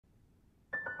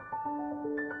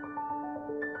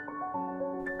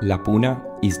La Puna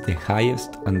is the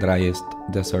highest and driest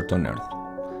desert on Earth.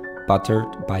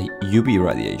 Battered by UV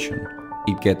radiation,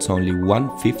 it gets only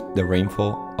 1/5 the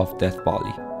rainfall of Death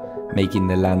Valley, making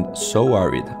the land so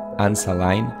arid and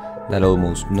saline that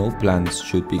almost no plants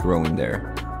should be growing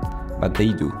there. But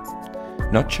they do.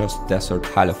 Not just desert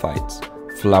halophytes,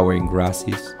 flowering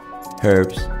grasses,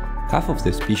 herbs. Half of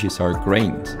the species are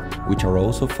grains, which are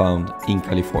also found in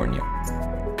California.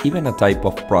 Even a type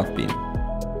of broad bean.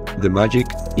 The magic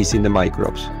is in the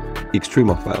microbes,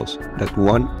 extremophiles, that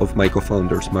one of my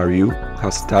co-founders, Mario,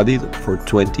 has studied for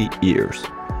 20 years.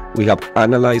 We have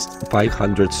analyzed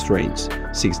 500 strains,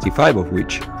 65 of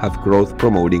which have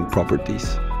growth-promoting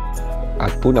properties.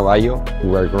 At Puna Bio,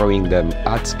 we are growing them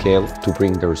at scale to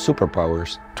bring their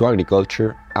superpowers to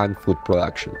agriculture and food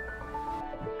production.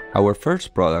 Our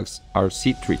first products are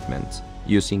seed treatments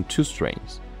using 2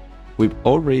 strains. We've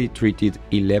already treated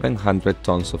 1,100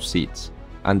 tons of seeds,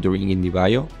 and during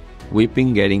IndieBio, we've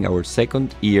been getting our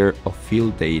second year of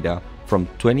field data from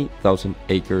 20,000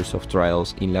 acres of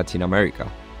trials in Latin America.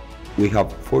 We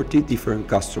have 40 different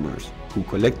customers who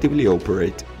collectively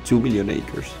operate 2 million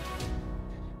acres.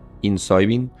 In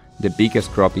soybean, the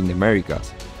biggest crop in the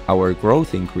Americas, our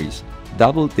growth increase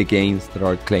doubled the gains that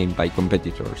are claimed by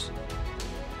competitors.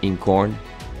 In corn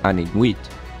and in wheat,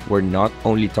 we're not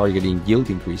only targeting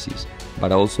yield increases,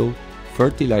 but also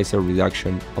fertilizer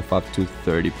reduction of up to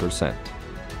 30%.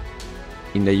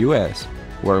 In the US,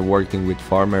 we're working with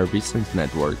Farmer Business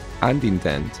Network and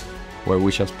Intent, where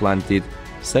we just planted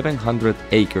 700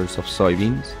 acres of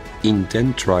soybeans in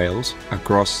 10 trials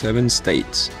across 7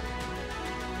 states.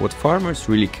 What farmers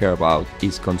really care about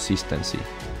is consistency,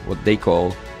 what they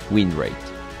call win rate.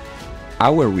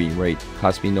 Our win rate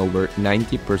has been over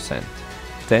 90%,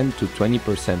 10 to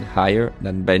 20% higher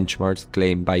than benchmarks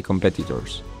claimed by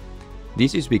competitors.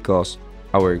 This is because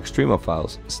our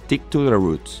extremophiles stick to their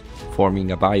roots,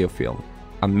 forming a biofilm,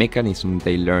 a mechanism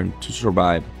they learned to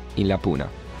survive in La Puna.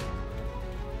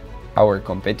 Our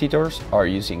competitors are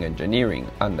using engineering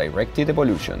and directed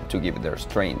evolution to give their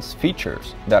strains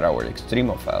features that our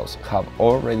extremophiles have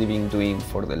already been doing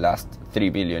for the last 3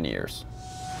 billion years.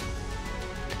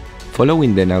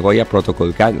 Following the Nagoya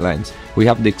Protocol guidelines, we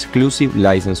have the exclusive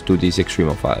license to these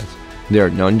extremophiles. They are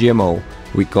non-GMO,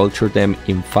 we culture them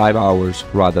in 5 hours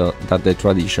rather than the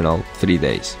traditional 3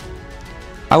 days.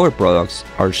 Our products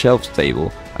are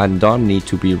shelf-stable and don't need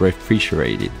to be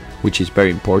refrigerated, which is very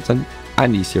important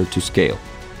and easier to scale.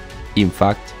 In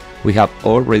fact, we have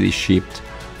already shipped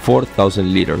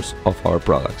 4,000 liters of our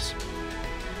products.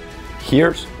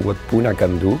 Here's what Puna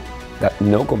can do that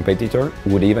no competitor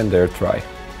would even dare try.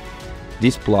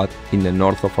 This plot in the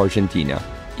north of Argentina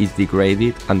is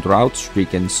degraded and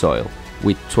drought-stricken soil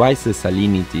with twice the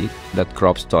salinity that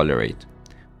crops tolerate.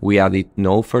 We added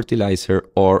no fertilizer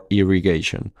or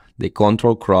irrigation. The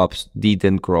control crops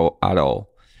didn't grow at all.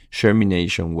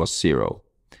 Germination was 0.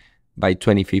 By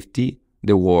 2050,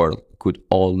 the world could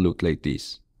all look like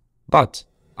this. But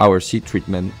our seed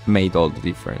treatment made all the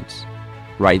difference.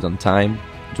 Right on time,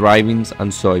 dry beans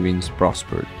and soybeans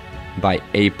prospered. By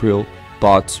April,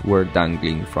 pods were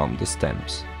dangling from the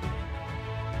stems.